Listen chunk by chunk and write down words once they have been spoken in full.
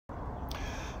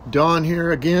Don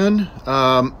here again.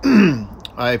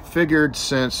 I figured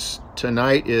since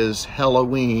tonight is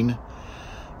Halloween,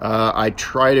 I've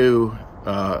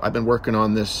been working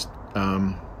on this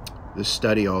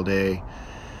study all day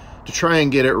to try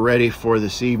and get it ready for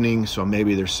this evening, so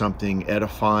maybe there's something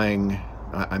edifying.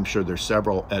 I'm sure there's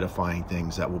several edifying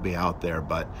things that will be out there,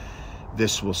 but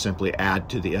this will simply add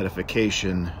to the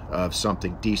edification of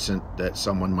something decent that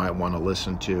someone might want to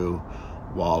listen to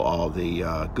while all the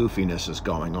goofiness is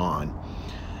going on.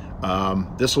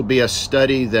 This will be a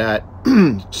study that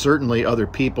certainly other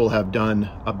people have done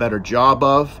a better job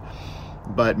of,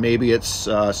 but maybe it's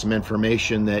some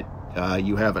information that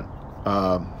you haven't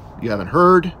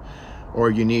heard,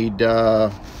 or you need a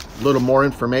little more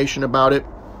information about it.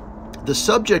 The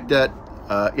subject that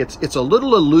it's a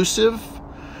little elusive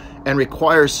and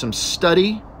requires some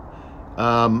study.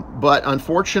 But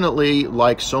unfortunately,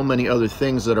 like so many other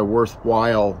things that are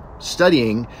worthwhile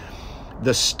studying,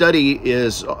 the study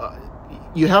is,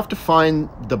 you have to find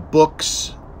the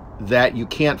books that you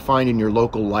can't find in your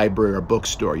local library or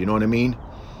bookstore. You know what I mean?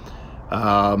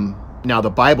 Now, the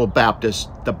Bible Baptist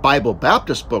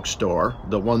bookstore,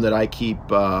 the one that I keep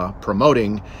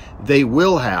promoting, they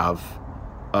will have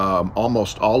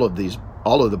almost all of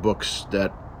the books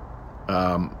that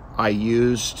I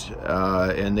used,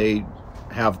 and they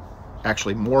have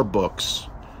actually more books.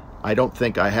 I don't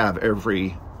think I have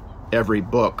every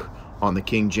book on the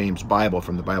King James Bible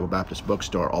from the Bible Baptist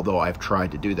bookstore, although I've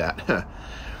tried to do that.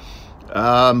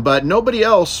 But nobody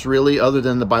else really, other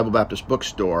than the Bible Baptist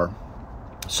bookstore.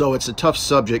 So it's a tough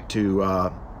subject to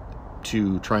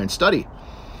try and study.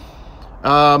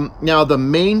 Now, the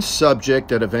main subject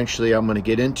that eventually I'm going to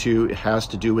get into has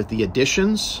to do with the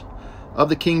editions of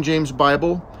the King James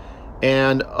Bible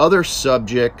and other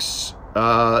subjects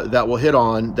that we'll hit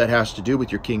on that has to do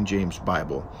with your King James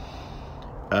Bible.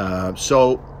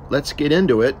 So let's get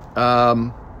into it.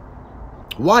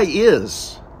 Why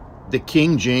is the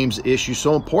King James issue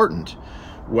so important?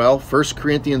 Well, 1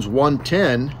 Corinthians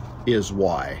 1:10 is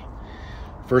why.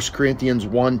 1 Corinthians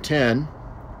 1:10,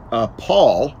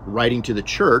 Paul, writing to the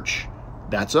church,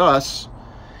 that's us,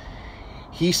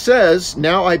 he says,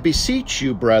 "Now I beseech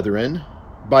you, brethren,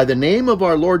 by the name of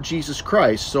our Lord Jesus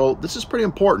Christ." So this is pretty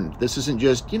important. This isn't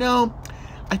just, I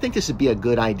think this would be a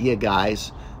good idea,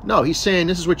 guys. No, he's saying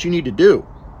this is what you need to do.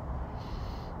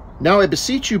 "Now I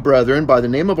beseech you, brethren, by the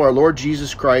name of our Lord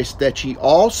Jesus Christ, that ye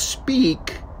all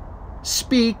speak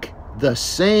the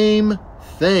same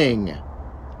thing."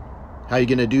 How are you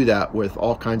going to do that? With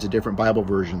all kinds of different Bible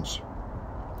versions.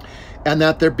 "And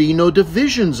that there be no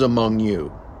divisions among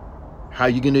you." How are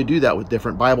you going to do that with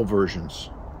different Bible versions?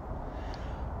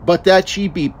 "But that ye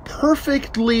be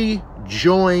perfectly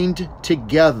joined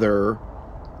together."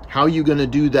 How are you going to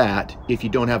do that if you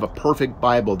don't have a perfect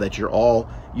Bible that you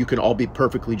can all be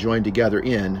perfectly joined together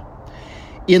in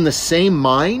the same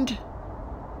mind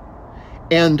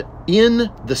and in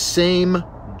the same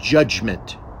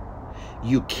judgment?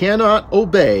 You cannot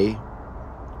obey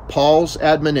Paul's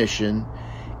admonition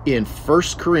in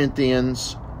 1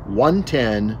 Corinthians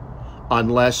 1:10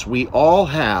 unless we all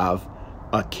have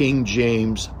a King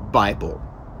James Bible.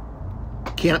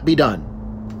 Can't be done.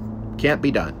 Can't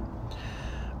be done.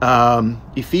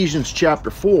 Ephesians chapter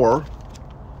 4.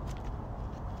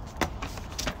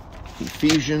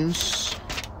 Ephesians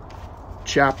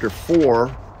chapter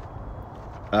 4,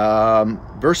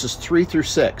 verses 3 through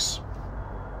 6.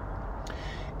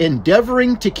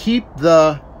 "Endeavoring to keep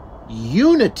the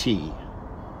unity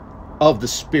of the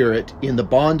Spirit in the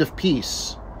bond of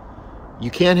peace." You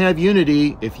can't have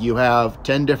unity if you have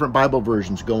 10 different Bible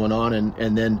versions going on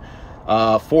and then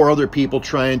 4 other people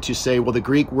trying to say, well, the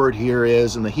Greek word here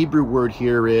is and the Hebrew word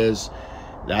here is.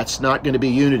 That's not going to be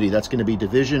unity. That's going to be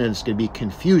division, and it's going to be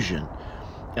confusion.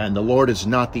 And the Lord is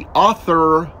not the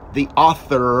author.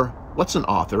 What's an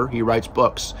author? He writes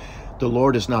books. The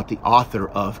Lord is not the author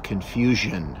of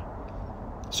confusion.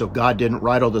 So God didn't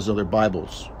write all those other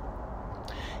Bibles.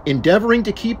 "Endeavoring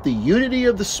to keep the unity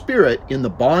of the Spirit in the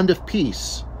bond of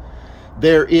peace.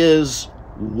 There is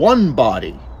one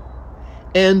body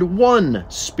and one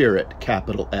Spirit,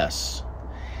 capital S.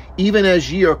 Even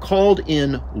as ye are called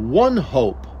in one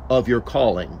hope of your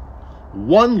calling,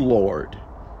 one Lord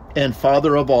and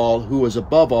Father of all, who is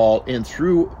above all and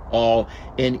through all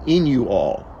and in you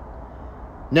all."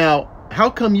 Now, how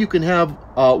come you can have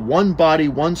one body,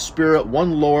 one Spirit,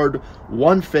 one Lord,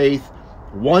 one faith,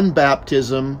 one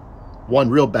baptism, one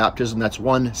real baptism? That's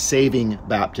one saving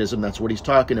baptism. That's what he's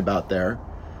talking about there.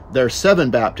 There are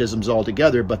 7 baptisms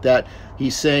altogether, but that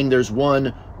he's saying there's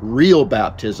one real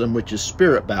baptism, which is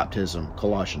Spirit baptism,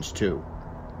 Colossians 2.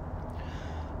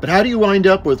 But how do you wind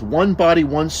up with one body,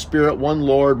 one spirit, one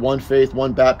Lord, one faith,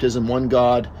 one baptism, one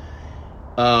God,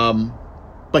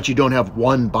 but you don't have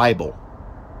one Bible?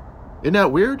 Isn't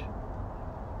that weird?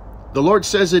 The Lord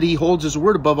says that he holds his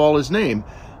word above all his name.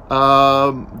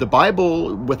 The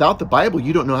Bible, without the Bible,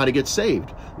 you don't know how to get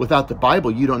saved. Without the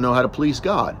Bible, you don't know how to please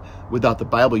God. Without the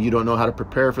Bible, you don't know how to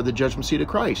prepare for the judgment seat of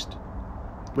Christ.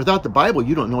 Without the Bible,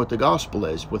 you don't know what the gospel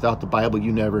is. Without the Bible,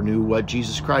 you never knew what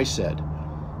Jesus Christ said.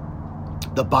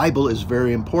 The Bible is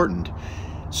very important.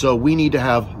 So we need to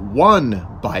have one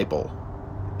Bible,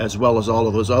 as well as all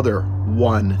of those other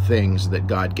one things that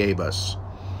God gave us.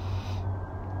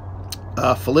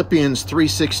 Philippians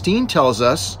 3:16 tells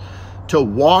us to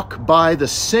walk by the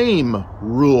same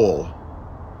rule.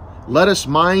 Let us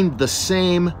mind the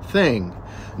same thing.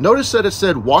 Notice that it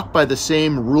said walk by the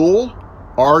same rule,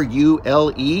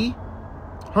 R-U-L-E.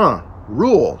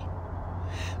 Rule.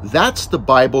 That's the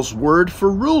Bible's word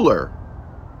for ruler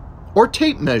or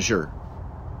tape measure.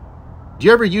 Do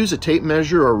you ever use a tape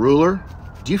measure or ruler?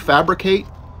 Do you fabricate?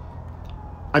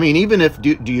 I mean, even if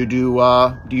do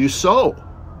you sew?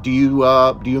 Do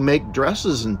you make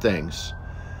dresses and things?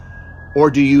 Or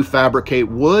do you fabricate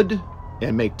wood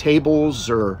and make tables?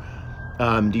 Or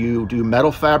do you do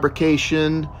metal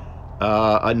fabrication?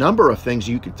 A number of things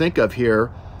you could think of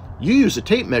here. You use a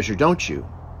tape measure, don't you?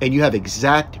 And you have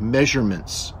exact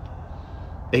measurements.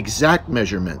 Exact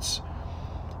measurements.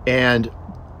 And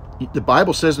the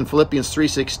Bible says in Philippians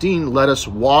 3:16, let us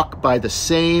walk by the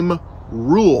same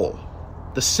rule.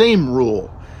 The same rule.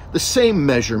 The same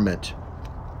measurement.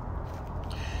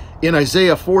 In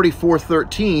Isaiah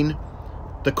 44:13,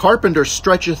 the carpenter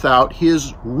stretcheth out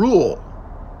his rule.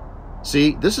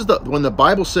 See, this is when the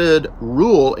Bible said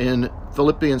rule in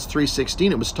Philippians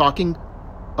 3:16, it was talking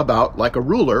about like a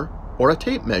ruler or a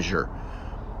tape measure,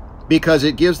 because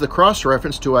it gives the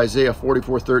cross-reference to Isaiah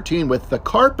 44:13 with the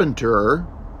carpenter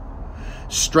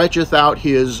stretcheth out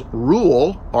his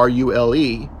rule,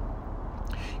 R-U-L-E.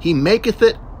 He maketh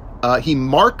it, he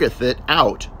marketh it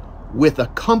out with a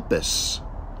compass.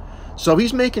 So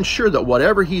he's making sure that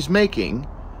whatever he's making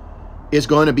is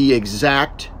going to be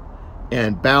exact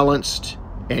and balanced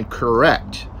and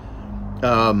correct.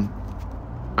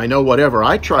 I know whatever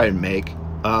I try and make,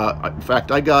 in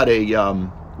fact, I got a,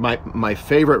 my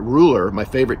favorite ruler, my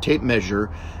favorite tape measure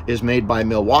is made by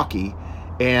Milwaukee,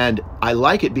 and I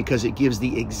like it because it gives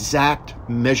the exact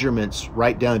measurements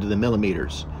right down to the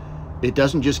millimeters. It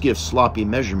doesn't just give sloppy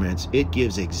measurements, it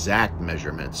gives exact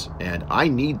measurements, and I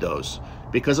need those.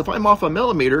 Because if I'm off a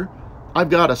millimeter, I've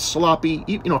got a sloppy,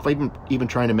 you know, if I'm even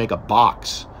trying to make a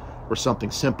box or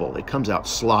something simple, it comes out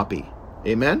sloppy.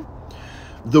 Amen?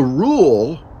 The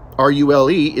rule,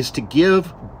 R-U-L-E, is to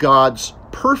give God's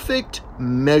perfect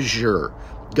measure.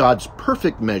 God's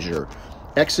perfect measure.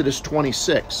 Exodus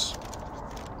 26.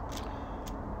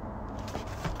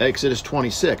 Exodus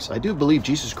 26. I do believe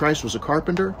Jesus Christ was a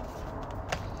carpenter.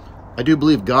 I do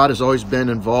believe God has always been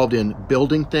involved in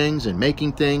building things and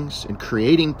making things and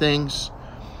creating things.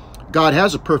 God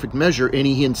has a perfect measure, and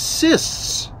he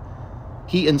insists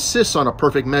on a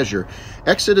perfect measure.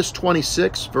 Exodus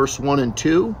 26, verse 1 and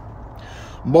 2.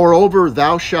 Moreover,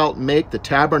 thou shalt make the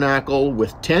tabernacle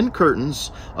with 10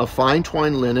 curtains of fine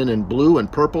twined linen and blue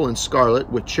and purple and scarlet,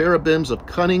 with cherubims of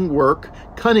cunning work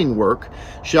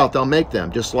shalt thou make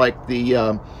them. Just like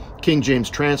the King James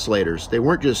translators. They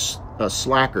weren't just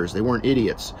slackers. They weren't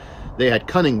idiots. They had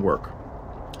cunning work.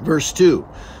 Verse 2,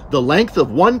 the length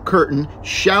of one curtain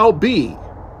shall be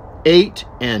 8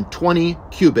 and 20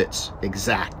 cubits,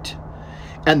 exact.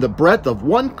 And the breadth of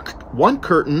one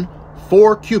curtain,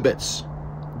 4 cubits.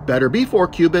 Better be 4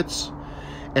 cubits.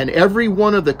 And every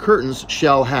one of the curtains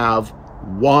shall have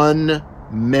one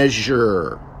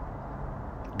measure.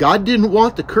 God didn't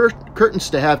want the curtains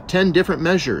to have 10 different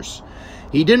measures.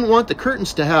 He didn't want the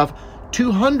curtains to have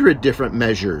 200 different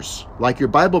measures, like your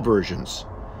Bible versions.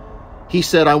 He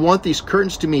said, I want these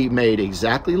curtains to be made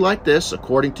exactly like this,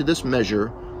 according to this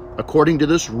measure, according to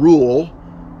this rule,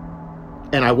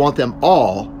 and I want them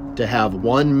all to have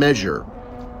one measure.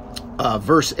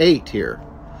 Verse 8 here.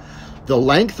 The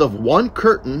length of one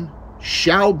curtain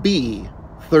shall be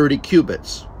 30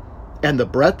 cubits, and the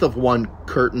breadth of one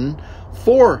curtain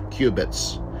 4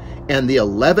 cubits, and the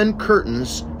 11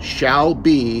 curtains shall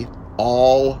be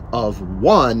all of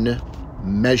one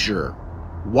measure.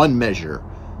 One measure.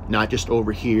 Not just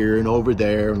over here and over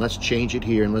there, and let's change it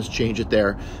here and let's change it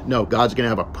there. No, God's going to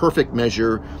have a perfect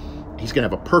measure. He's going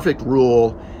to have a perfect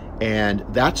rule, and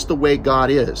that's the way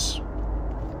God is.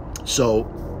 So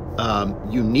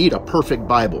you need a perfect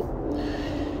Bible.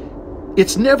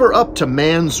 It's never up to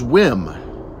man's whim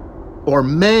or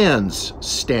man's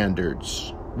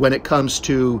standards. when it comes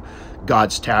to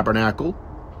God's tabernacle,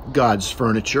 God's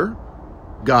furniture,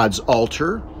 God's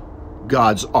altar,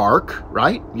 God's ark,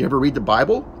 right? You ever read the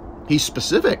Bible? He's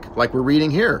specific, like we're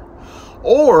reading here.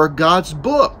 Or God's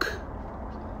book.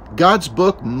 God's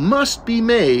book must be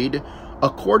made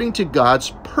according to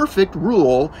God's perfect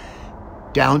rule,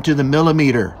 down to the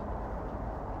millimeter.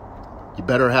 You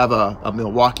better have a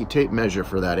Milwaukee tape measure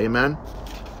for that, amen?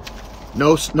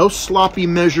 No sloppy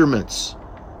measurements.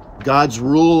 God's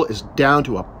rule is down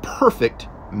to a perfect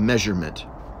measurement.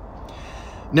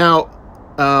 Now,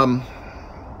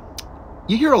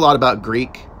 you hear a lot about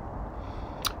Greek.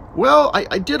 Well,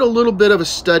 I did a little bit of a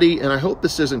study, and I hope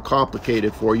this isn't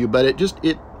complicated for you, but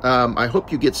I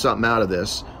hope you get something out of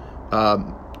this.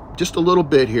 Just a little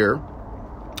bit here.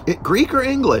 Greek or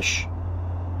English?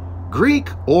 Greek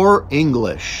or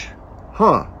English?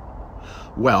 Huh.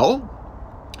 Well,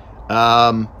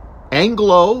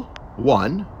 Anglo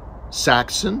 1,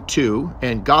 Saxon 2,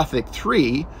 and Gothic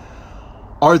 3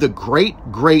 are the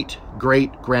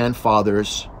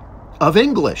great-great-great-grandfathers of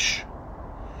English.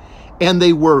 And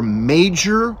they were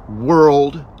major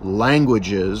world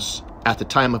languages at the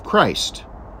time of Christ.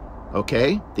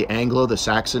 Okay? The Anglo, the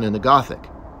Saxon, and the Gothic.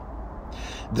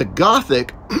 The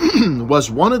Gothic was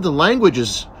one of the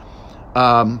languages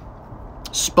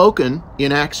spoken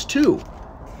in Acts 2.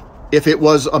 If it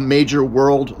was a major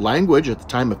world language at the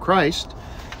time of Christ,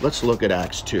 let's look at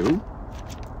Acts 2.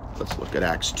 Let's look at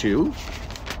Acts 2.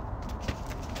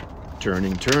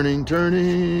 Turning.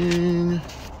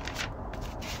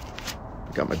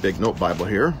 Got my big note Bible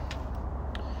here.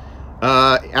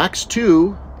 Acts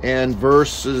 2 and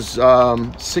verses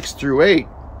 6 through 8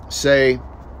 say,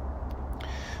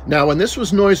 "Now when this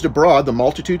was noised abroad, the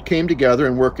multitude came together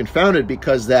and were confounded,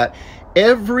 because that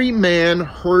every man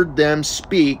heard them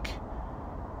speak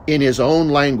in his own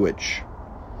language.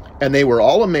 And they were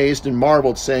all amazed and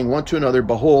marveled, saying one to another,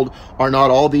 Behold, are not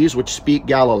all these which speak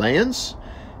Galileans?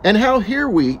 And how hear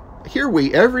we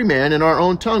every man in our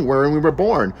own tongue wherein we were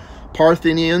born?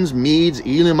 Parthians, Medes,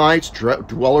 Elamites,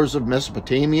 dwellers of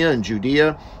Mesopotamia and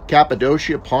Judea,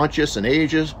 Cappadocia, Pontus and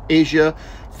Asia,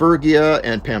 Phrygia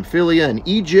and Pamphylia and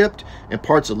Egypt, and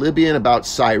parts of Libya and about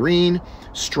Cyrene,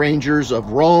 strangers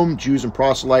of Rome, Jews and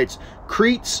proselytes,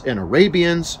 Cretes and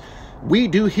Arabians. We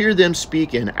do hear them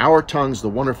speak in our tongues the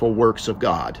wonderful works of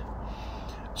God."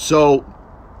 So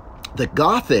the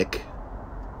Gothic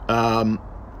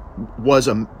was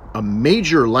a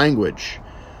major language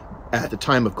at the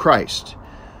time of Christ.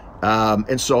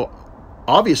 And so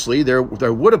obviously there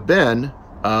would have been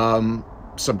some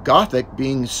Gothic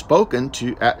being spoken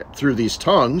through these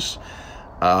tongues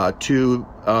to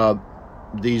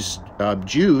these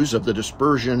Jews of the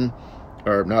dispersion,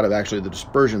 or not of actually the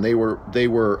dispersion. They were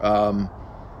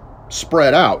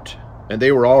spread out, and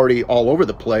they were already all over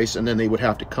the place, and then they would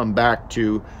have to come back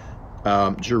to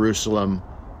Jerusalem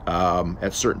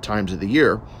at certain times of the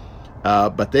year.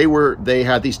 But they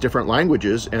had these different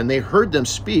languages, and they heard them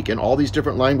speak in all these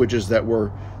different languages that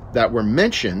were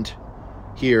mentioned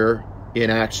here in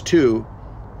Acts 2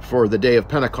 for the day of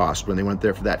Pentecost, when they went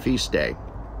there for that feast day.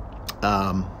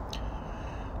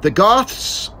 The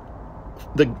Goths,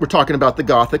 we're talking about the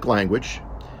Gothic language,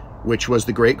 which was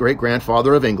the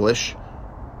great-great-grandfather of English.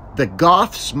 The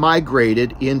Goths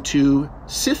migrated into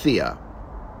Scythia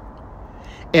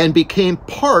and became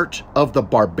part of the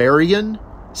barbarian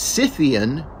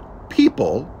Scythian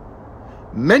people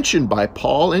mentioned by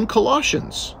Paul in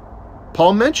Colossians.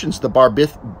 Paul mentions the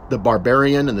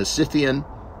barbarian and the Scythian.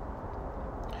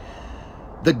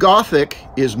 The Gothic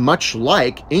is much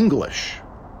like English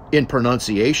in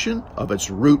pronunciation of its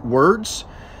root words,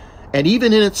 and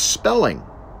even in its spelling.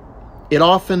 It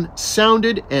often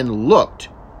sounded and looked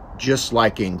just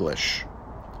like English.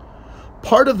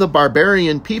 Part of the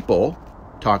barbarian people,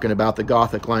 talking about the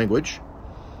Gothic language,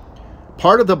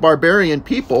 part of the barbarian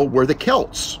people were the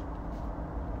Celts.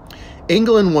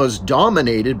 England was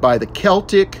dominated by the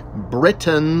Celtic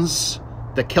Britons,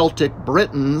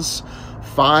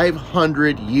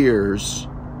 500 years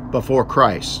before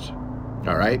Christ.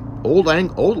 All right, old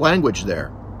language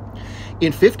there.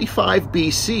 In 55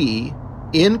 BC,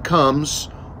 in comes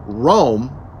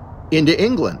Rome into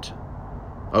England.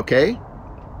 Okay,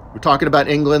 we're talking about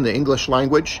England, the English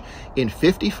language. In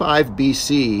 55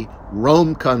 BC,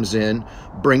 Rome comes in,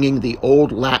 bringing the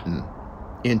Old Latin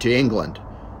into England,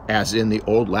 as in the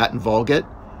Old Latin Vulgate,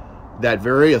 that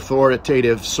very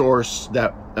authoritative source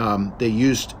that they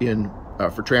used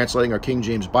for translating our King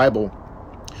James Bible.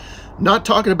 Not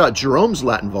talking about Jerome's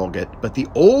Latin Vulgate, but the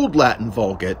Old Latin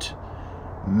Vulgate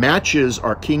matches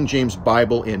our King James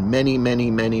Bible in many, many,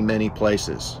 many, many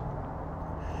places.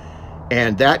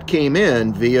 And that came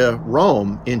in via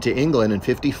Rome into England in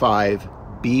 55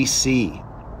 BC.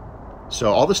 So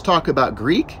all this talk about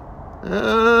Greek,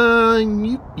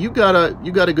 you got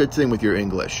a good thing with your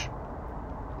English.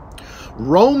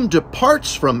 Rome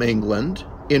departs from England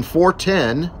in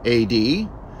 410 AD,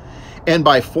 and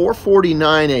by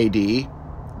 449 AD,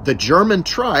 the German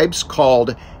tribes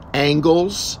called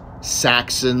Angles,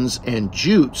 Saxons, and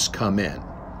Jutes come in.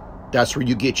 That's where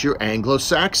you get your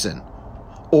Anglo-Saxon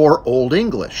or Old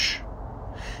English.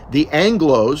 The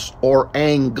Anglos, or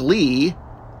Angli,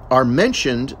 are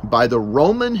mentioned by the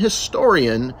Roman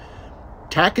historian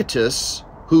Tacitus,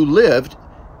 who lived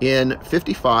in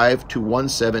 55 to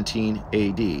 117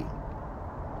 AD.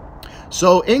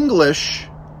 So English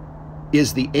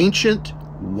is the ancient,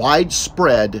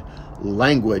 widespread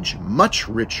language, much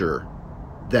richer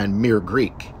than mere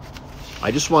Greek.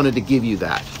 I just wanted to give you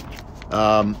that.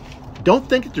 Don't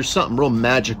think that there's something real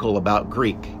magical about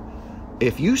Greek.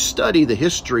 If you study the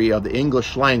history of the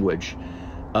English language,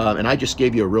 and I just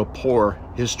gave you a real poor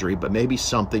history, but maybe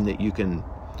something that you can,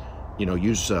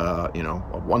 use,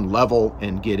 one level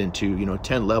and get into,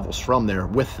 10 levels from there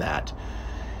with that.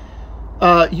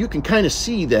 You can kind of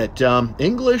see that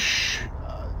English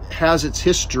has its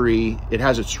history, it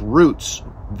has its roots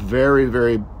very,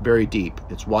 very, very deep.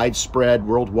 It's widespread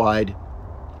worldwide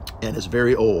and it's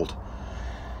very old.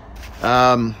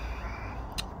 I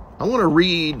want to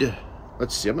read,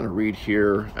 let's see, I'm going to read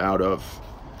here out of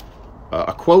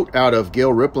a quote out of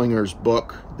Gail Riplinger's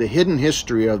book, The Hidden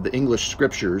History of the English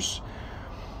Scriptures.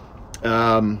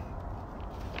 And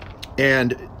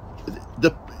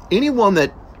anyone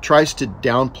that tries to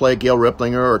downplay Gail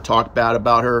Riplinger or talk bad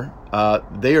about her,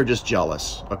 they are just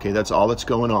jealous. Okay, that's all that's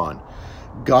going on.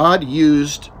 God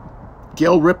used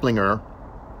Gail Riplinger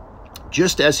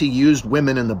just as he used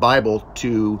women in the Bible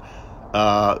to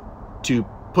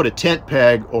put a tent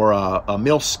peg or a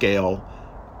mill scale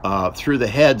through the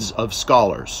heads of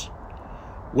scholars.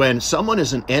 When someone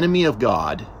is an enemy of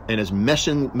God and is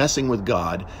messing with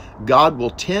God, God will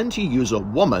tend to use a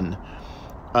woman,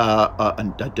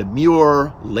 a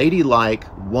demure, ladylike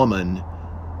woman,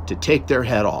 to take their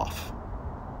head off.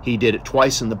 He did it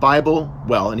twice in the Bible,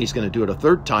 well, and he's going to do it a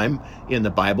third time in the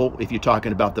Bible if you're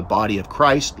talking about the body of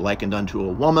Christ likened unto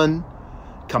a woman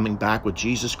coming back with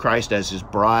Jesus Christ as his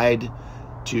bride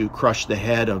to crush the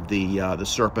head of the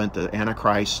serpent, the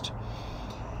Antichrist.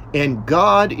 And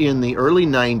God in the early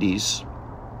 90s,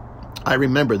 I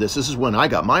remember this is when I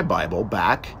got my Bible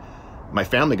back. My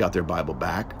family got their Bible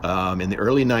back. In the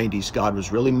early 90s, God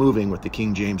was really moving with the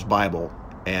King James Bible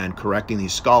and correcting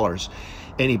these scholars.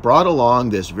 And he brought along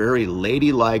this very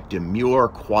ladylike, demure,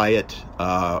 quiet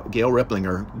Gail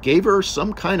Riplinger, gave her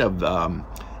some kind of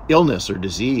illness or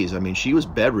disease. I mean, she was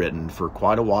bedridden for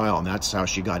quite a while, and that's how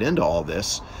she got into all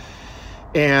this.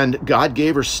 And God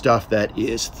gave her stuff that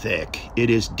is thick. It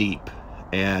is deep.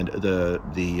 And the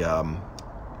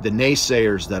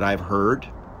naysayers that I've heard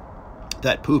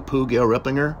that poo-poo Gail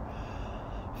Riplinger,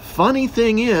 funny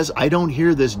thing is, I don't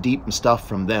hear this deep stuff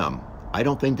from them. I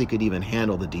don't think they could even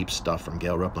handle the deep stuff from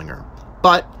Gail Riplinger.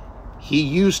 But he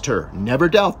used her, never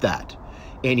doubt that.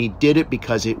 And he did it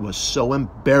because it was so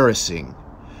embarrassing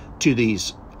to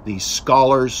these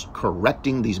scholars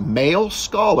correcting, these male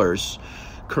scholars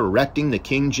correcting the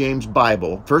King James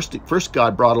Bible. First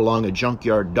God brought along a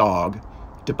junkyard dog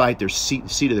to bite their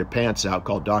seat of their pants out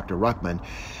called Dr. Ruckman.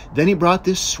 Then he brought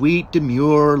this sweet,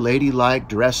 demure, ladylike,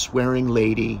 dress-wearing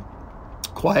lady,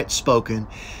 quiet-spoken,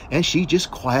 and she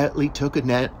just quietly took a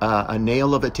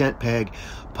nail of a tent peg,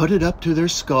 put it up to their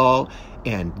skull,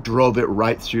 and drove it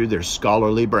right through their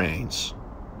scholarly brains.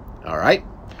 All right.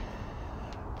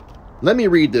 Let me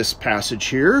read this passage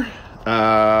here.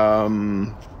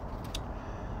 The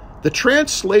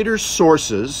translator's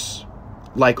sources,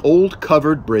 like old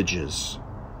covered bridges,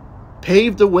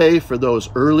 paved the way for those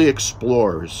early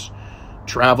explorers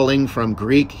traveling from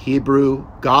Greek, Hebrew,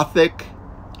 Gothic,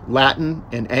 Latin,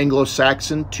 and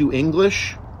Anglo-Saxon to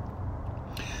English.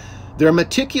 Their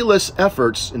meticulous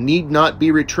efforts need not be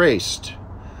retraced.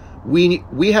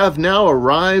 We have now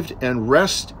arrived and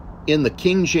rest in the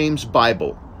King James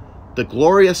Bible, the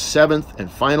glorious seventh and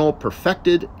final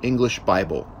perfected English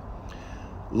Bible.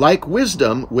 Like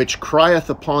wisdom, which crieth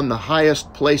upon the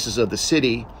highest places of the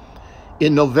city,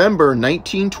 in November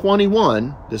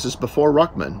 1921, this is before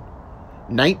Ruckman,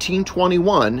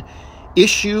 1921,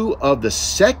 issue of the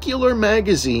secular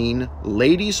magazine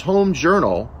Ladies' Home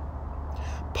Journal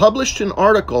published an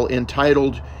article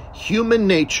entitled Human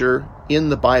Nature in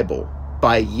the Bible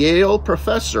by Yale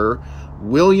professor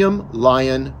William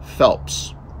Lyon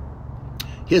Phelps.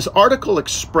 His article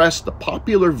expressed the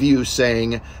popular view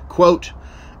saying, quote,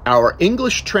 Our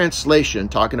English translation,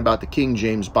 talking about the King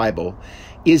James Bible,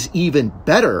 is even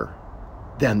better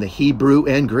than the Hebrew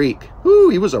and Greek. Ooh,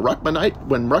 he was a Ruckmanite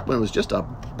when Ruckman was just a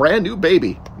brand new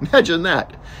baby. Imagine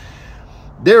that.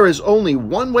 There is only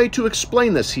one way to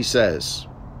explain this, he says.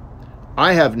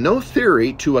 I have no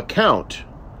theory to account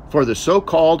for the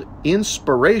so-called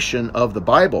inspiration of the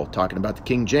Bible, talking about the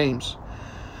King James,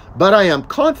 but I am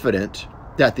confident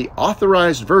that the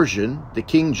authorized version, the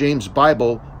King James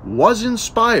Bible, was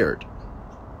inspired.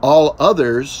 All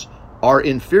others are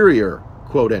inferior,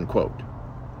 quote unquote.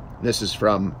 This is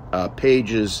from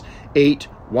pages 8,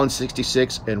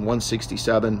 166 and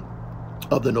 167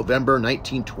 of the November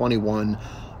 1921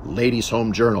 Ladies'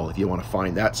 Home Journal, if you want to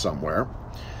find that somewhere.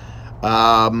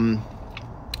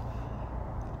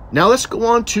 Now let's go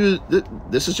on to,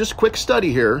 this is just a quick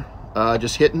study here,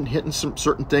 just hitting some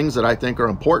certain things that I think are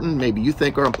important, maybe you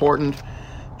think are important,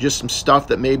 just some stuff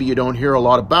that maybe you don't hear a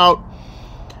lot about.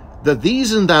 The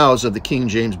these and thous of the King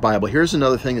James Bible. Here's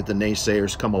another thing that the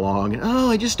naysayers come along and, oh,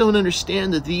 I just don't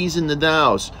understand the these and the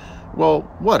thous. Well,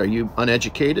 what, are you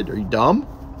uneducated? Are you dumb?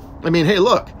 I mean, hey,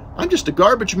 look, I'm just a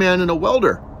garbage man and a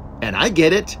welder, and I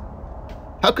get it.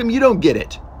 How come you don't get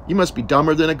it? You must be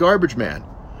dumber than a garbage man.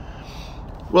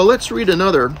 Well, let's read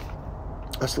another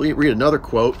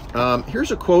quote. Here's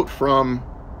a quote from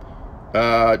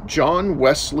John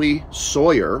Wesley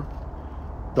Sawyer,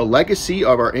 The Legacy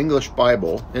of Our English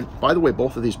Bible. And by the way,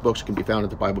 both of these books can be found at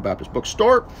the Bible Baptist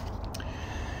Bookstore.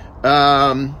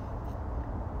 Are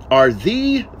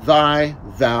thee, thy,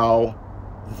 thou,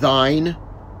 thine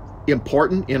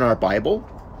important in our Bible?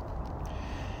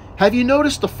 Have you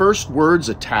noticed the first words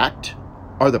attacked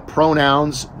are the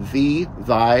pronouns thee,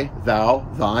 thy, thou,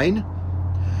 thine?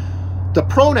 The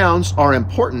pronouns are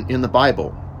important in the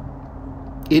Bible.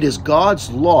 It is God's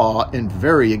law and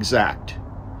very exact.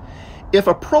 If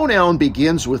a pronoun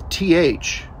begins with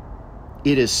th,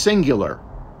 it is singular,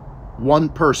 one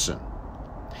person.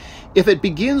 If it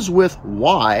begins with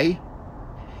y,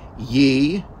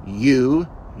 ye, you,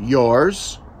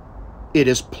 yours, it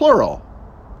is plural,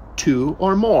 two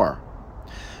or more.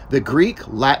 The Greek,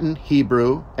 Latin,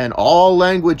 Hebrew, and all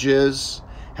languages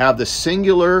have the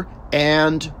singular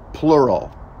and plural.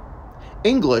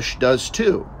 English does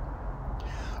too.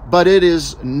 But it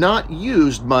is not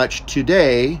used much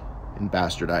today, in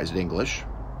bastardized English,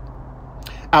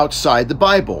 outside the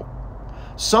Bible.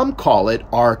 Some call it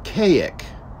archaic,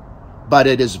 but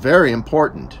it is very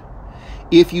important.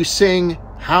 If you sing,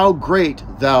 "How great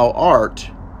thou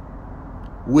art,"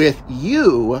 with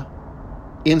you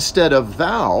instead of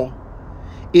thou,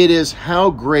 it is how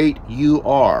great you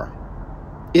are.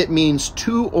 It means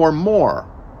two or more.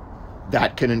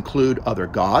 That can include other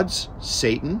gods,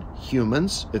 Satan,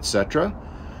 humans, etc.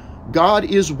 God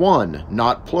is one,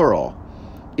 not plural.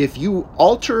 If you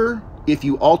alter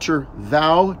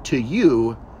thou to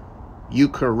you, you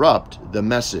corrupt the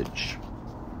message.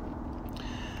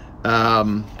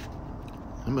 I'm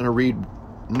going to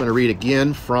read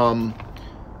again from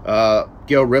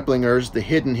Gail Riplinger's The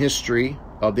Hidden History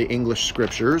of the English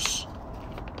Scriptures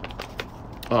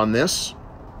on this.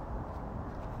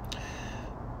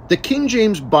 The King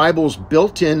James Bible's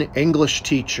built-in English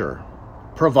teacher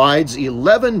provides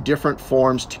 11 different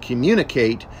forms to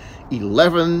communicate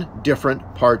 11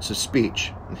 different parts of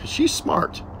speech. She's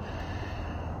smart.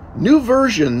 New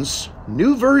versions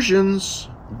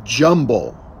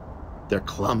jumble. They're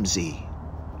clumsy.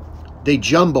 They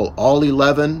jumble all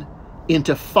 11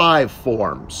 into 5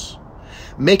 forms,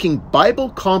 making Bible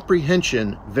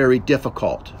comprehension very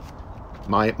difficult.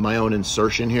 My own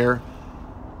insertion here.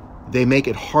 They make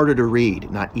it harder to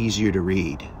read, not easier to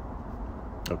read.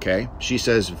 Okay? She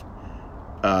says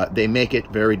they make it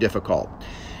very difficult.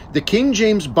 The King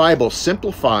James Bible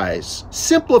simplifies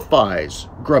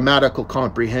grammatical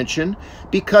comprehension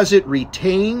because it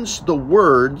retains the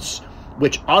words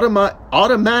which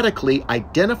automatically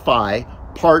identify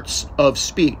parts of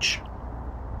speech.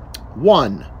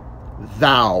 1,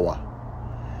 thou,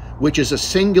 which is a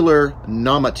singular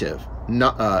nominative.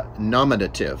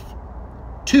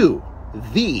 2,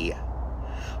 thee,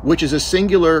 which is a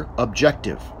singular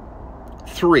objective.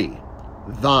 3,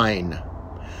 thine,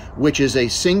 which is a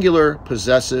singular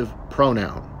possessive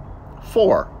pronoun.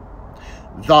 4,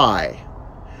 thy,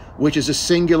 which is a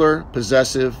singular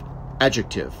possessive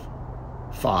adjective.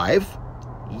 5,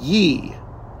 ye,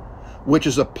 which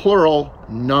is a plural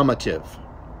nominative.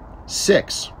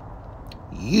 6,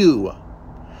 you,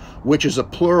 which is a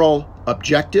plural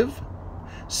objective.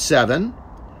 7,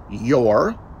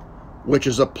 your, which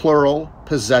is a plural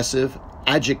possessive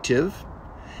adjective.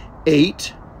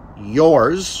 8,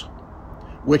 yours,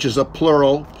 which is a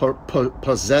plural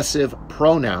possessive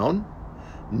pronoun.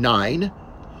 9.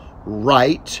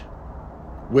 Right,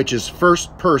 which is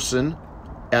first person,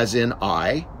 as in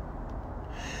I.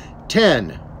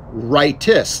 10.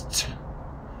 Rightist,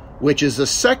 which is the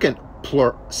second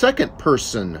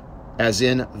person, as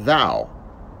in thou.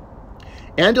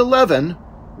 And 11.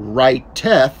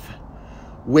 Righteth,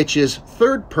 which is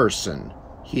third person,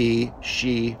 he,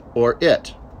 she, or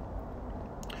it.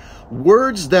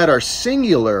 Words that are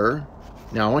singular,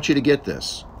 now I want you to get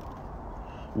this.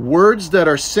 Words that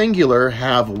are singular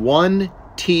have one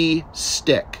T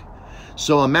stick.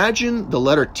 So imagine the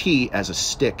letter T as a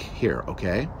stick here,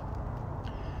 okay?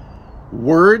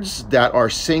 Words that are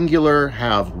singular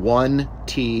have one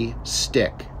T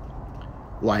stick.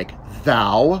 Like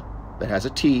thou, that has a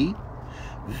T.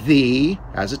 Thee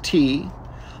has a T.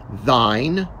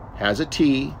 Thine has a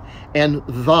T. And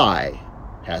thy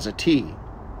has a T.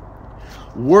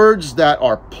 Words that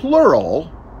are plural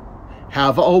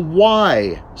have a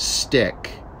Y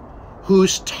stick,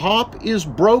 whose top is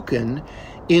broken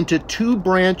into two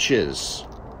branches,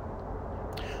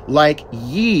 like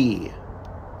ye,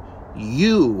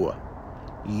 you,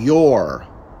 your,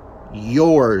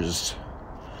 yours.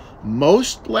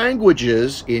 Most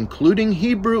languages, including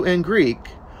Hebrew and Greek,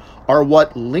 are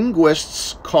what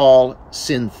linguists call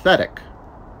synthetic.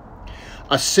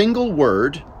 A single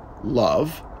word,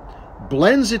 love,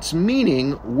 blends its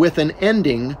meaning with an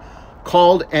ending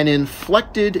called an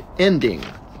inflected ending,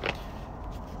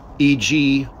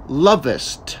 e.g.,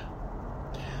 lovest,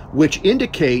 which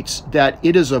indicates that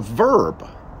it is a verb,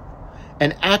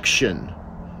 an action,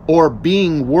 or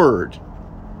being word,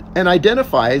 and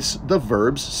identifies the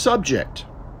verb's subject.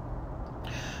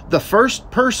 The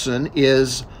first person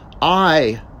is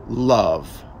I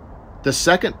love. The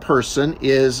second person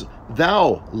is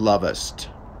thou lovest.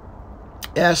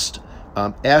 S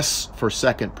for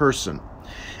second person.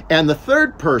 And the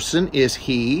third person is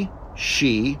he,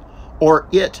 she, or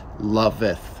it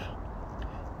loveth.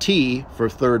 T for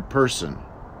third person.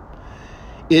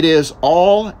 It is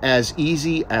all as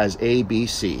easy as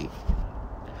ABC.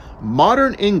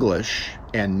 Modern English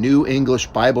and New English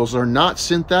Bibles are not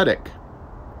synthetic.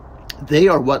 They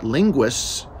are what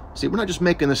linguists, see, we're not just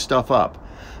making this stuff up.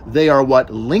 They are what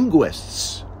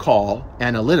linguists call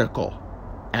analytical.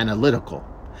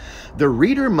 The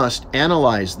reader must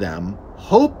analyze them,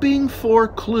 hoping for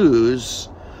clues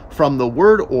from the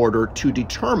word order to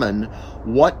determine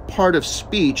what part of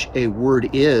speech a word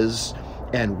is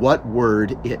and what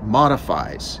word it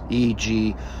modifies,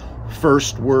 e.g.,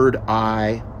 first word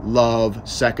I, love,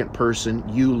 second person,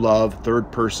 you love,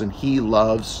 third person, he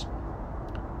loves.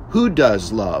 Who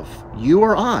does love, you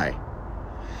or I?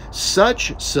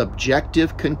 Such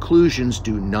subjective conclusions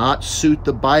do not suit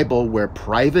the Bible, where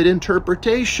private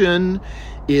interpretation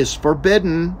is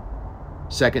forbidden,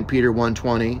 2 Peter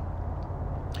 1:20.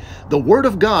 The Word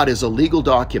of God is a legal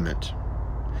document.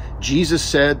 Jesus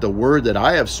said, the word that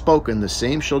I have spoken, the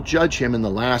same shall judge him in the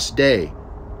last day,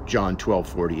 John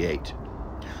 12:48.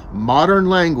 Modern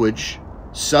language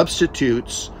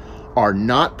substitutes are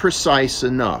not precise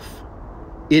enough.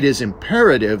 It is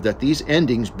imperative that these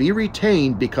endings be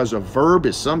retained because a verb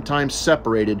is sometimes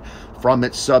separated from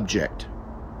its subject.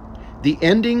 The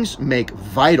endings make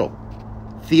vital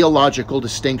theological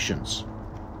distinctions.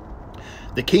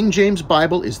 The King James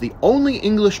Bible is the only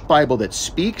English Bible that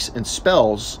speaks and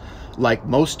spells like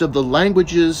most of the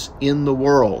languages in the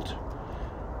world.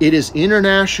 It is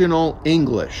international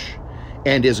English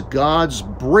and is God's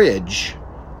bridge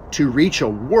to reach a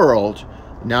world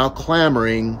now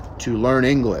clamoring to learn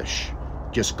English.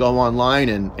 Just go online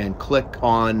and click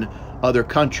on other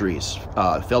countries,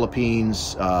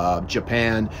 Philippines,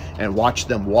 Japan, and watch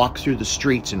them walk through the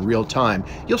streets in real time.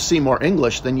 You'll see more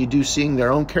English than you do seeing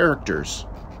their own characters.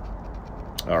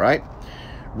 All right.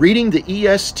 Reading the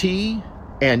EST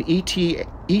and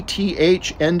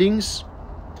ETH endings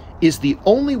is the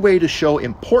only way to show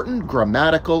important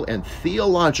grammatical and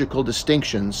theological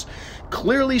distinctions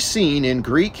clearly seen in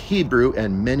Greek, Hebrew,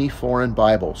 and many foreign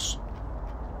Bibles.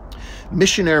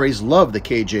 Missionaries love the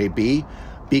KJB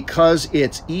because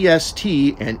its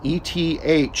EST and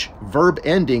ETH verb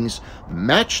endings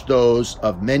match those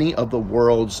of many of the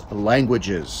world's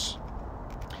languages.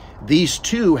 These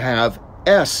two have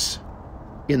S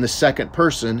in the second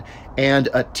person and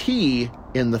a T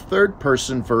in the third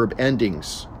person verb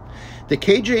endings. The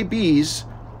KJB's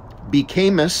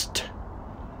becamest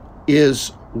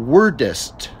is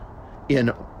wordist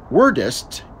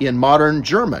in modern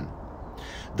German.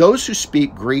 Those who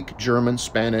speak Greek, German,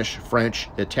 Spanish, French,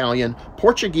 Italian,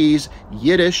 Portuguese,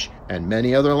 Yiddish, and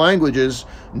many other languages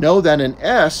know that an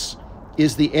S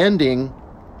is the ending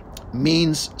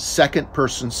means second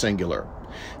person singular.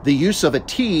 The use of a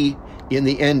T in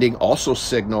the ending also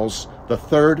signals the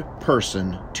third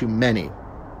person to many.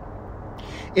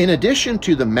 In addition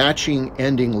to the matching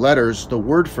ending letters, the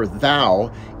word for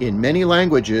thou in many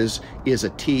languages is a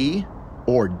T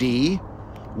or D,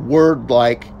 word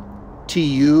like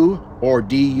TU or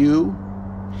DU.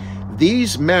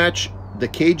 These match the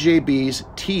KJB's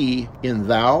T in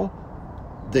thou.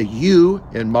 The U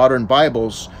in modern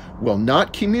Bibles will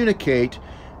not communicate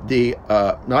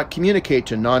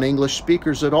to non-English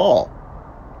speakers at all.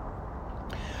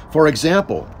 For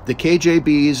example, the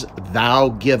KJB's thou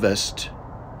givest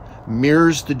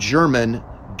mirrors the German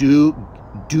du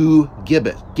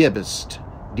gibest,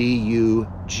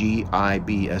 D-U-G-I-B-S-T.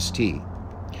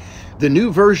 The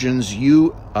new versions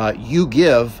you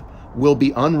give will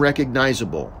be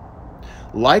unrecognizable.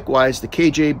 Likewise, the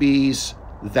KJB's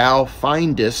thou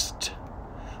findest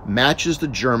matches the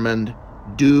German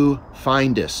du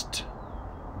findest,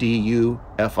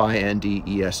 D-U-F-I-N-D-E-S-T.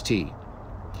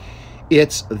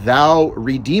 Its thou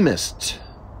redeemest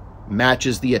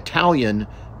matches the Italian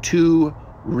tu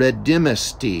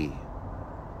redimesti,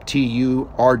 T-U-R-D-I-M-E-S-T-I.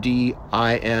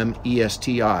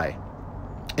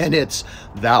 And its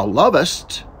thou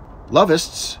lovest,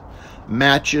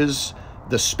 matches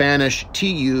the Spanish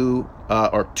tu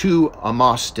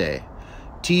amaste,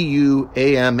 T-U-A-M-A-S-T-E,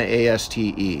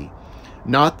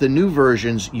 not the new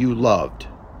versions you loved.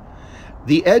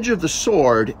 The edge of the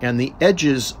sword and the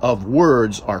edges of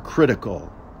words are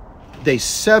critical. They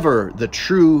sever the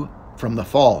true from the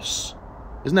false.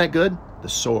 Isn't that good? The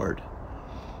sword.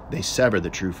 They sever the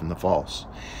true from the false.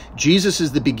 Jesus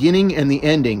is the beginning and the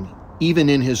ending, even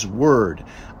in his word.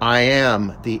 I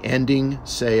am the ending,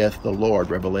 saith the Lord,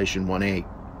 Revelation 1:8.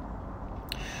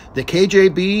 The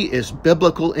KJB is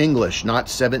biblical English, not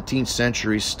 17th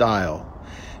century style.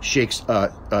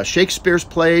 Shakespeare's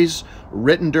plays,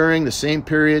 written during the same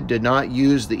period, did not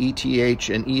use the ETH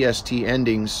and EST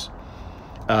endings.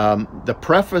 The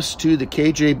preface to the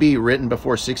KJB, written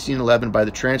before 1611 by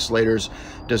the translators,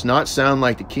 does not sound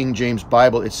like the King James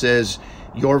Bible. It says,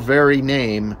 your very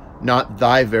name, not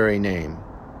thy very name.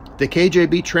 The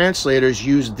KJB translators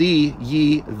use thee,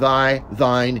 ye, thy,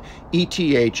 thine,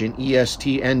 ETH, and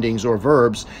EST endings or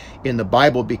verbs in the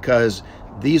Bible because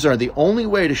these are the only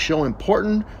way to show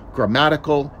important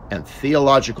grammatical and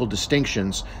theological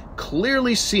distinctions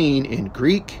clearly seen in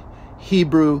Greek,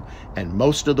 Hebrew, and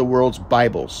most of the world's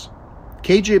Bibles.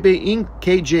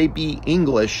 KJB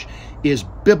English is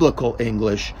biblical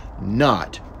English,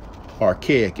 not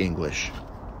archaic English.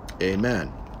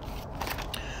 Amen.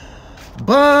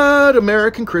 But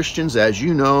American Christians, as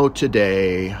you know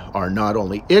today, are not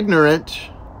only ignorant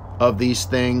of these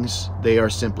things, they are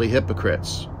simply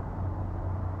hypocrites.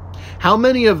 How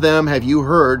many of them have you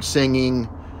heard singing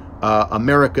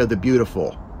America the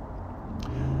Beautiful?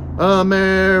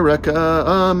 America,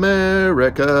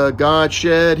 America, God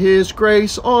shed his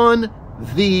grace on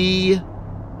thee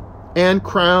and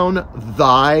crown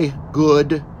thy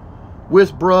good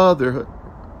with brotherhood.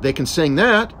 They can sing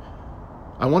that.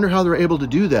 I wonder how they're able to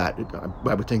do that.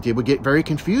 I would think they would get very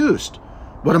confused.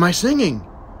 What am I singing?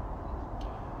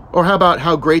 Or how about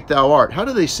how great thou art? How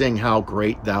do they sing how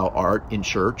great thou art in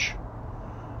church?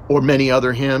 Or many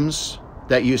other hymns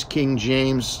that use King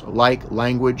James-like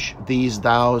language, these,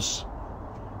 thous.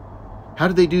 How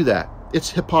do they do that? It's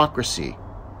hypocrisy.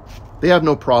 They have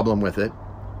no problem with it.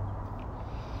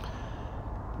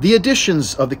 The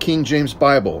editions of the King James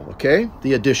Bible, okay?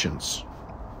 The editions.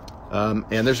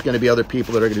 And there's going to be other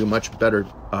people that are going to do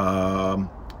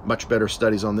much better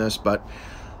studies on this, but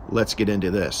let's get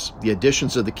into this. The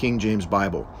editions of the King James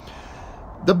Bible.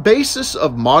 The basis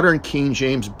of modern King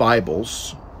James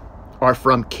Bibles are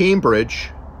from Cambridge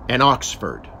and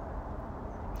Oxford.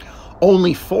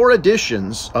 Only 4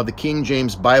 editions of the King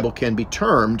James Bible can be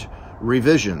termed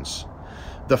revisions.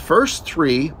 The first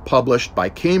 3 published by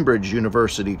Cambridge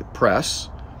University Press,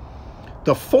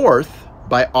 the 4th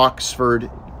by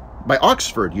Oxford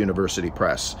University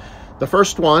Press. The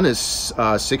first one is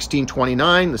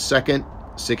 1629, the second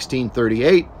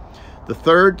 1638, the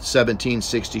third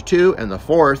 1762, and the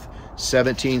fourth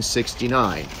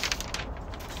 1769.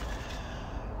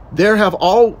 There have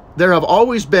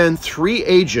always been 3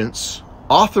 agents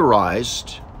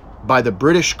authorized by the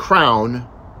British Crown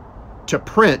to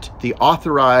print the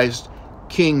authorized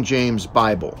King James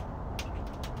Bible.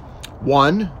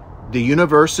 1, the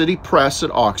University Press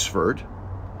at Oxford.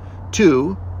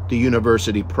 2, the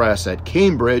University Press at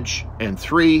Cambridge. And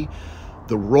 3,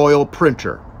 the Royal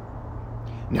Printer.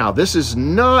 Now, this is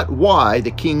not why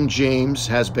the King James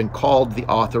has been called the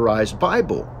Authorized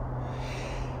Bible.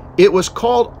 It was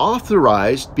called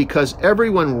authorized because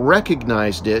everyone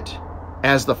recognized it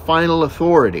as the final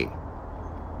authority.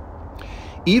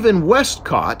 Even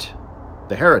Westcott,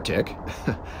 the heretic,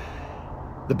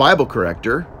 the Bible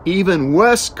corrector, even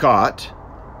Westcott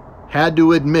had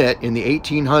to admit in the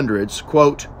 1800s,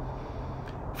 quote,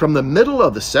 "From the middle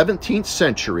of the 17th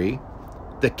century,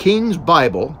 the King's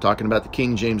Bible," talking about the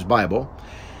King James Bible,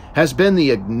 "has been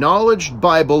the acknowledged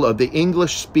Bible of the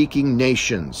English-speaking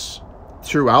nations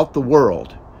throughout the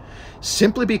world,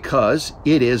 simply because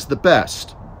it is the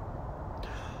best.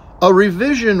 A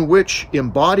revision which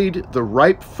embodied the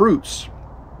ripe fruits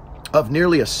of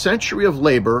nearly a century of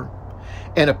labor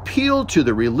and appealed to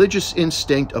the religious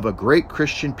instinct of a great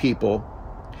Christian people,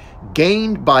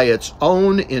 gained by its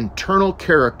own internal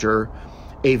character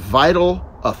a vital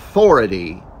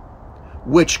authority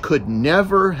which could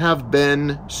never have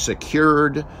been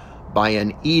secured by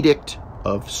an edict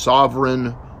of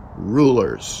sovereign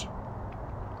rulers."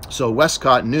 So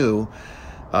Westcott knew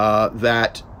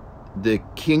that the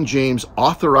King James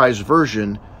Authorized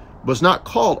Version was not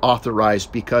called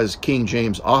authorized because King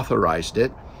James authorized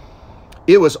it.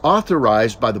 It was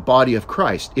authorized by the body of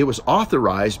Christ. It was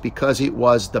authorized because it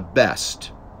was the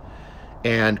best.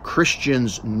 And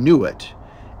Christians knew it.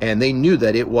 And they knew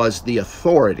that it was the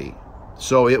authority.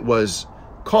 So it was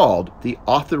called the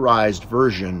Authorized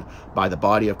Version by the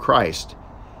body of Christ.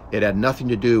 It had nothing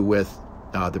to do with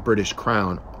the British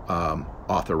Crown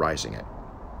authorizing it.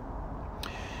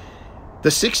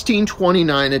 The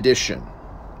 1629 edition.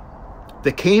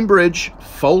 The Cambridge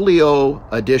Folio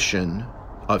edition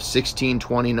of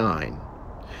 1629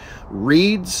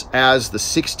 reads as the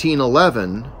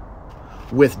 1611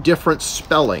 with different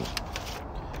spelling.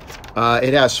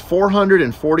 It has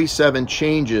 447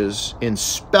 changes in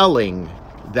spelling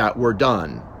that were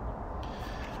done.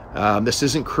 This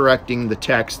isn't correcting the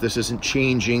text. This isn't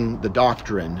changing the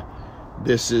doctrine.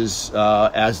 This is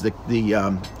as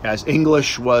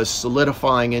English was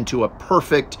solidifying into a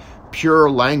perfect, pure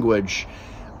language.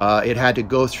 It had to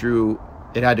go through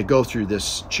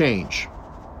this change.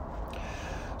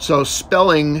 So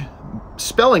spelling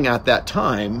at that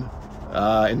time,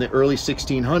 in the early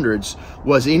 1600s,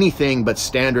 was anything but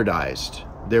standardized.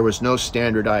 There was no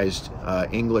standardized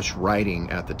English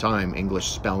writing at the time, English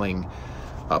spelling,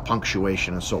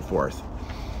 punctuation, and so forth.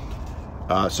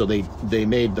 So they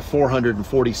made the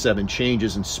 447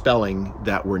 changes in spelling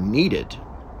that were needed,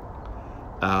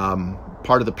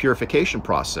 part of the purification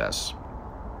process.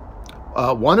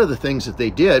 One of the things that they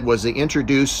did was they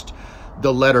introduced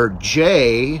the letter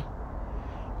J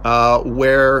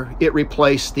where it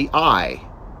replaced the I.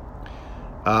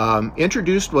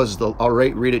 Introduced was I'll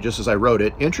read it just as I wrote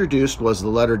it. Introduced was the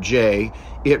letter J.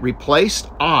 It replaced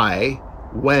I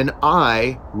when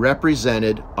I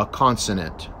represented a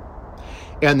consonant.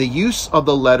 And the use of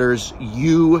the letters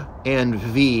U and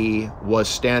V was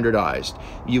standardized.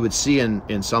 You would see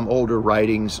in some older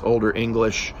writings, older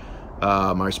English,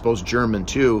 I suppose German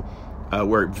too,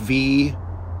 where V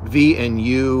and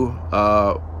U,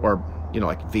 or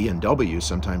like V and W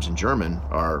sometimes in German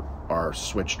are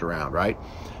switched around, right?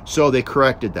 So they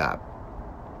corrected that.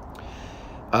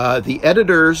 The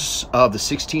editors of the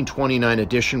 1629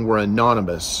 edition were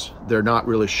anonymous. They're not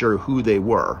really sure who they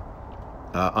were.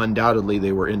 Undoubtedly,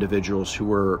 they were individuals who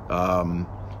were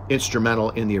instrumental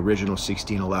in the original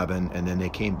 1611, and then they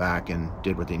came back and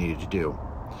did what they needed to do.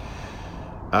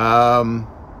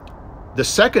 The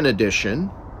second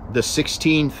edition, the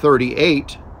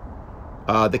 1638,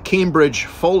 the Cambridge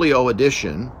Folio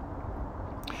edition,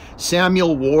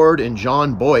 Samuel Ward and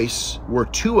John Boyce were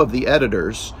two of the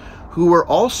editors who were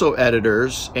also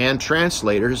editors and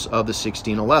translators of the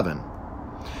 1611.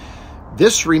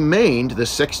 This remained, the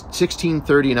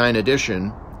 1639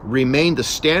 edition, remained the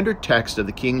standard text of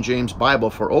the King James Bible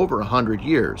for over 100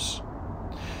 years.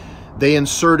 They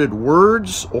inserted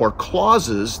words or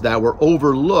clauses that were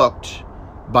overlooked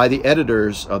by the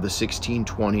editors of the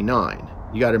 1629.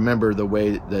 You got to remember the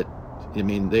way that,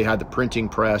 they had the printing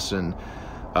press and,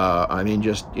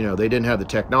 they didn't have the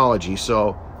technology.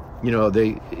 So,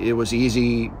 it was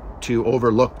easy to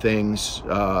overlook things,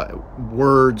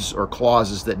 words or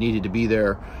clauses that needed to be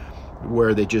there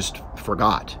where they just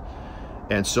forgot.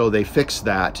 And so they fixed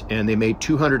that, and they made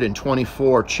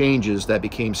 224 changes that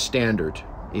became standard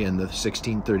in the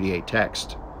 1638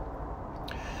 text.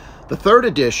 The third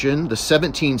edition, the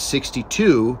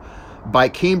 1762, by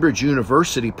Cambridge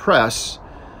University Press,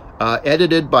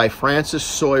 edited by Francis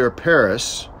Sawyer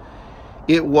Paris.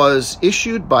 It was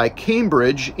issued by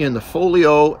Cambridge in the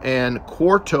Folio and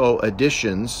Quarto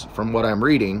editions, from what I'm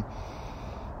reading.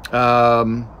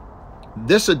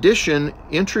 This edition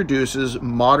introduces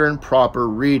modern proper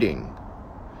reading.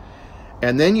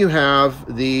 And then you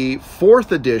have the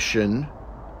fourth edition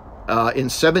in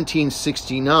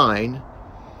 1769,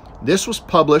 This was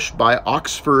published by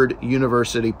Oxford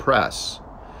University Press,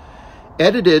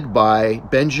 edited by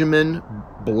Benjamin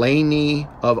Blayney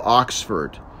of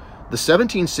Oxford. The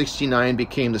 1769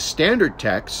 became the standard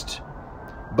text,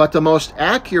 but the most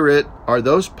accurate are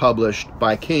those published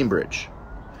by Cambridge.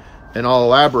 And I'll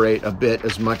elaborate a bit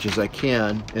as much as I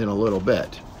can in a little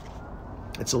bit.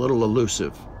 It's a little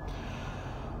elusive.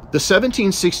 The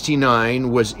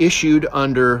 1769 was issued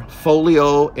under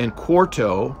folio and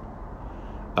quarto.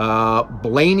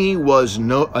 Blayney was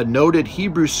a noted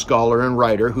Hebrew scholar and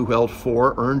writer who held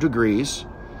 4 earned degrees.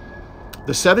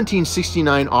 The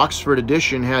 1769 Oxford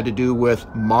edition had to do with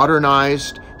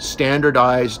modernized,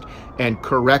 standardized, and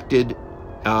corrected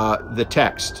the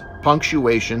text,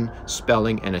 punctuation,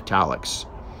 spelling, and italics.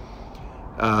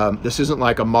 This isn't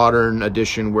like a modern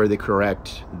edition where they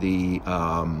correct the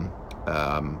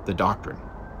doctrine.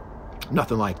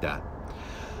 Nothing like that.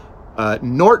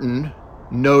 Norton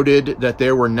noted that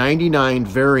there were 99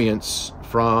 variants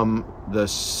from the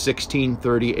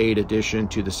 1638 edition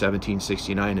to the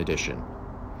 1769 edition.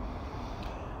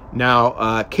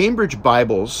 Now, Cambridge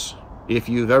Bibles, if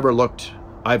you've ever looked,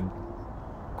 I've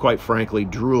quite frankly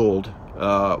drooled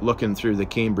looking through the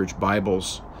Cambridge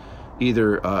Bibles.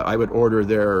 Either I would order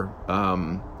their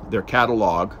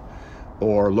catalog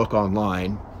or look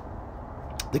online.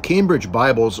 The Cambridge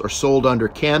Bibles are sold under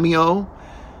Cameo,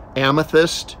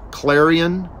 Amethyst,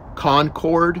 Clarion,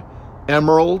 Concord,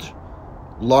 Emerald,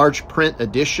 Large Print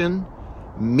Edition,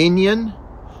 Minion,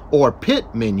 or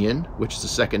Pitt Minion, which is the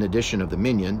second edition of the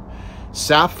Minion,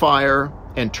 Sapphire,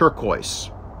 and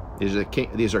Turquoise.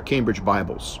 These are Cambridge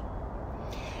Bibles.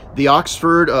 The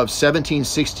Oxford of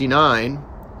 1769,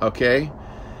 okay,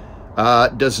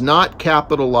 does not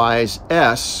capitalize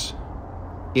S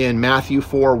in Matthew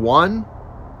 4:1.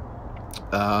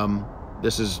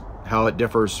 This is how it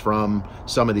differs from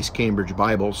some of these Cambridge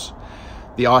Bibles.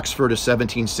 The Oxford of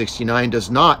 1769 does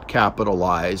not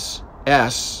capitalize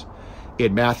S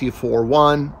in Matthew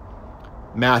 4:1,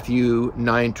 Matthew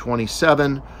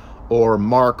 9:27, or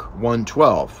Mark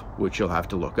 1:12, which you'll have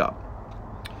to look up.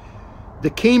 The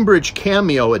Cambridge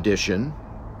Cameo edition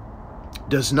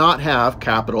does not have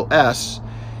capital S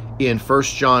in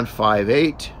 1 John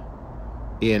 5:8,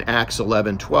 in Acts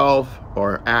 11:12,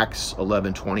 or Acts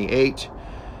 11:28.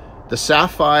 The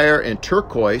Sapphire and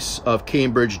Turquoise of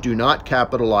Cambridge do not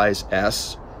capitalize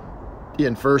S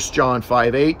in 1 John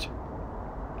 5:8.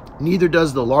 Neither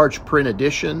does the Large Print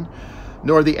Edition,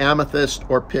 nor the Amethyst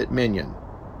or Pitt Minion.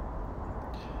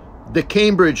 The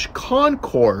Cambridge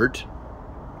Concord,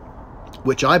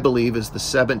 which I believe is the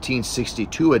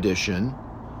 1762 edition,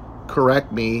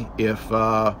 correct me if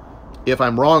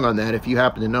I'm wrong on that. If you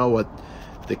happen to know what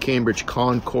the Cambridge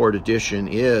Concord edition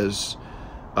is,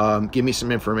 give me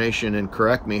some information and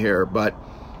correct me here. But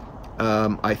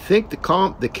I think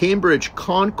the Cambridge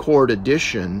Concord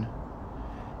edition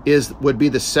would be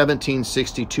the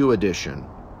 1762 edition.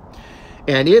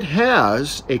 And it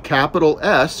has a capital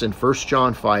S in 1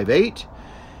 John 5:8,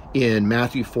 in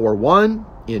Matthew 4:1,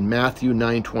 in Matthew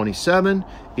 9:27,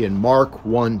 in Mark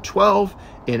 1:12,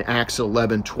 in Acts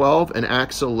 11:12, and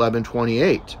Acts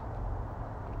 11:28.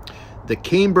 The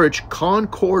Cambridge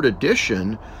Concord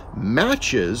edition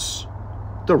matches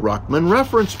the Ruckman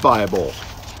Reference Bible.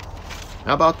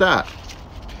 How about that?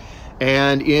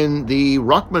 And in the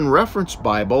Ruckman Reference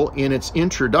Bible, in its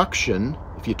introduction,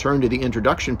 if you turn to the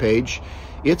introduction page,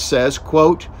 it says,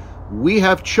 quote, "We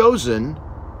have chosen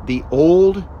the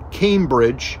Old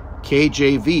Cambridge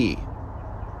KJV."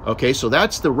 Okay, so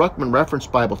that's the Ruckman Reference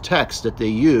Bible text that they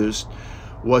used,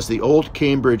 was the Old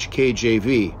Cambridge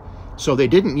KJV. So they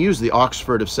didn't use the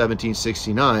Oxford of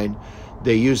 1769.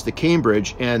 They used the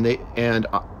Cambridge, and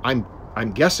I'm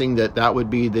guessing that would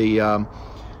be the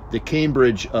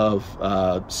Cambridge of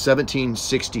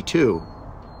 1762,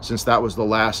 since that was the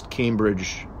last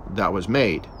Cambridge that was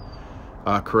made.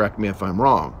 Correct me if I'm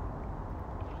wrong.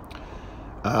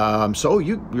 So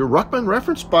your Ruckman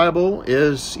Reference Bible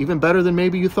is even better than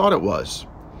maybe you thought it was.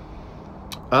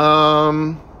 How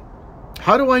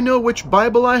do I know which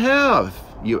Bible I have,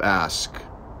 you ask?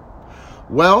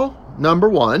 Well, number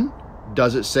one,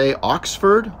 does it say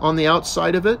Oxford on the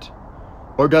outside of it?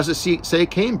 Or does it say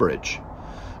Cambridge?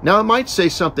 Now, it might say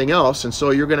something else, and so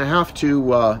you're going to have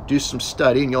to do some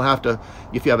study, and you'll have to,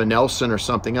 if you have a Nelson or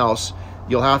something else,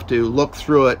 you'll have to look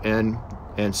through it and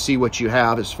see what you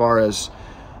have as far as,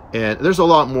 and there's a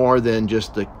lot more than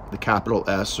just the capital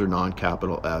S or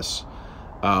non-capital S,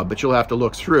 but you'll have to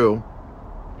look through.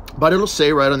 But it'll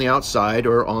say right on the outside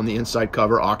or on the inside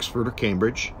cover, Oxford or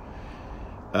Cambridge.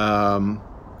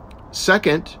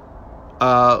 Second,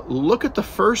 look at the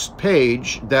first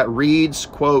page that reads,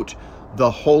 quote, the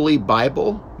Holy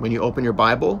Bible, when you open your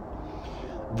Bible,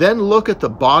 then look at the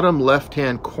bottom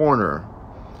left-hand corner.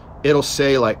 It'll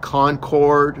say like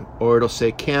Concord, or it'll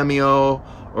say Cameo,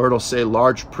 or it'll say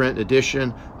large print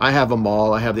edition. I have them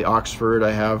all. I have the Oxford,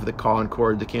 I have the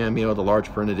Concord, the Cameo, the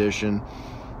large print edition.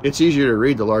 It's easier to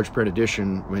read the large print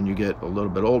edition when you get a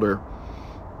little bit older.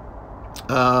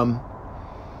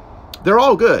 They're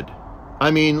all good. I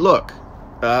mean, look,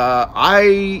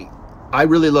 I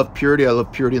really love purity. I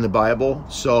love purity in the Bible.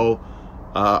 So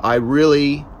I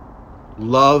really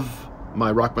love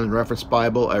my Ruckman Reference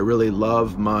Bible. I really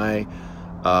love my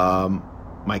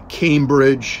my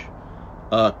Cambridge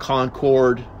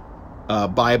Concord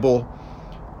Bible.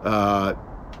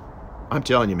 I'm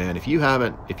telling you, man, if you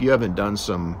haven't done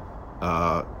some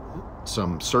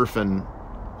surfing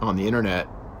on the internet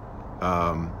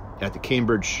at the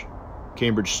Cambridge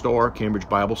store, Cambridge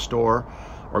Bible store,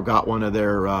 or got one of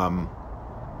their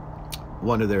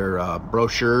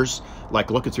brochures, like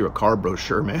looking through a car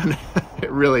brochure, man. It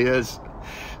really is.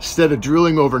 Instead of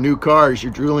drooling over new cars,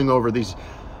 you're drooling over these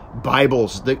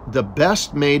Bibles. The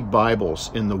best made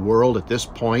Bibles in the world at this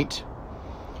point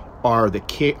are the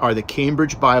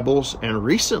Cambridge Bibles, and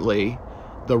recently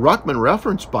the Ruckman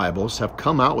Reference Bibles have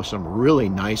come out with some really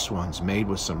nice ones, made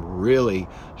with some really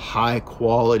high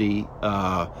quality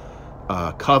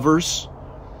covers.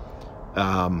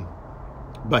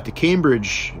 But the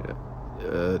Cambridge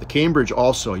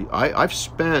also, I've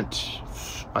spent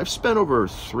over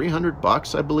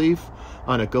 $300, I believe,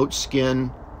 on a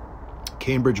goatskin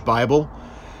Cambridge Bible,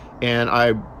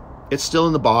 and it's still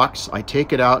in the box. I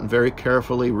take it out and very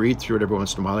carefully read through it every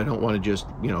once in a while. I don't want to just,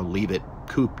 leave it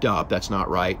cooped up. That's not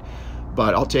right.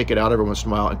 But I'll take it out every once in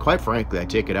a while, and quite frankly, I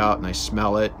take it out and I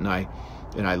smell it, and I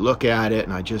look at it,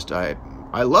 and I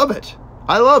love it.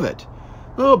 I love it.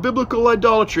 Oh, biblical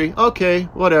idolatry. Okay,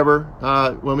 whatever.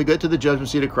 When we get to the judgment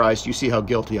seat of Christ, you see how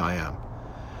guilty I am.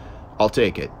 I'll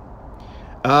take it.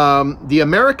 The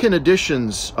American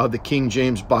editions of the King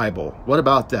James Bible, what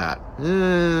about that?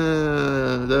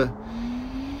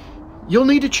 You'll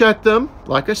need to check them.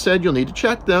 Like I said, you'll need to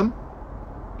check them.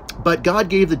 But God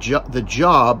gave the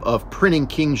job of printing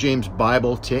King James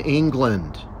Bible to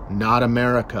England, not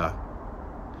America.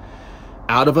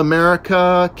 Out of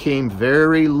America came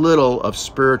very little of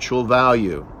spiritual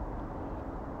value.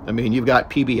 I mean, you've got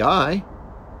PBI.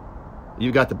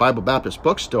 You've got the Bible Baptist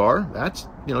Bookstore. That's,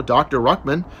 Dr.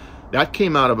 Ruckman. That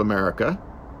came out of America.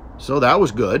 So that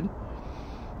was good.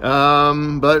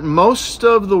 But most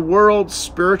of the world's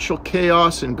spiritual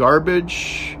chaos and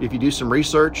garbage, if you do some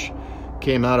research,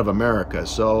 came out of America.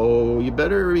 So you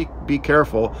better be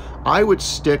careful. I would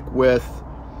stick with,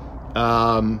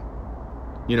 I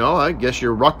guess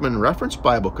your Ruckman Reference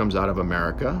Bible comes out of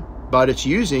America, but it's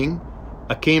using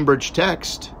a Cambridge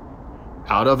text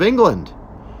out of England.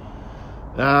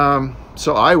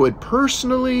 So I would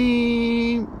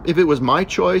personally, if it was my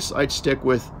choice, I'd stick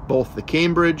with both the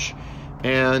Cambridge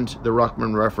and the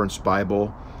Ruckman Reference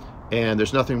Bible, and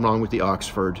there's nothing wrong with the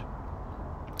Oxford.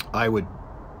 I would,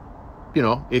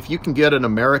 if you can get an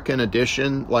American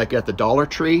edition, like at the Dollar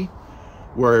Tree,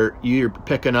 where you're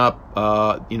picking up,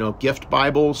 gift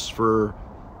Bibles for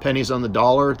pennies on the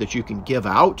dollar that you can give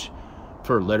out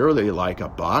for literally like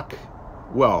 $1,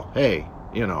 well, hey,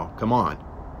 come on.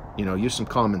 Use some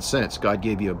common sense. God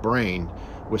gave you a brain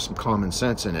with some common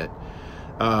sense in it.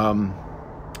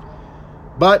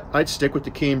 But I'd stick with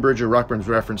the Cambridge or Ruckman's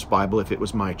Reference Bible if it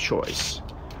was my choice.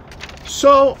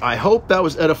 So I hope that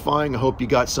was edifying. I hope you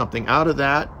got something out of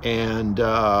that. And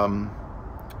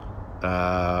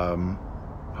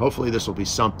hopefully this will be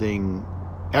something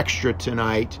extra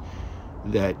tonight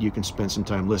that you can spend some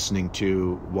time listening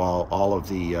to while all of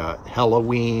the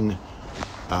Halloween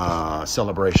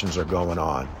celebrations are going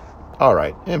on. All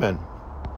right. Amen.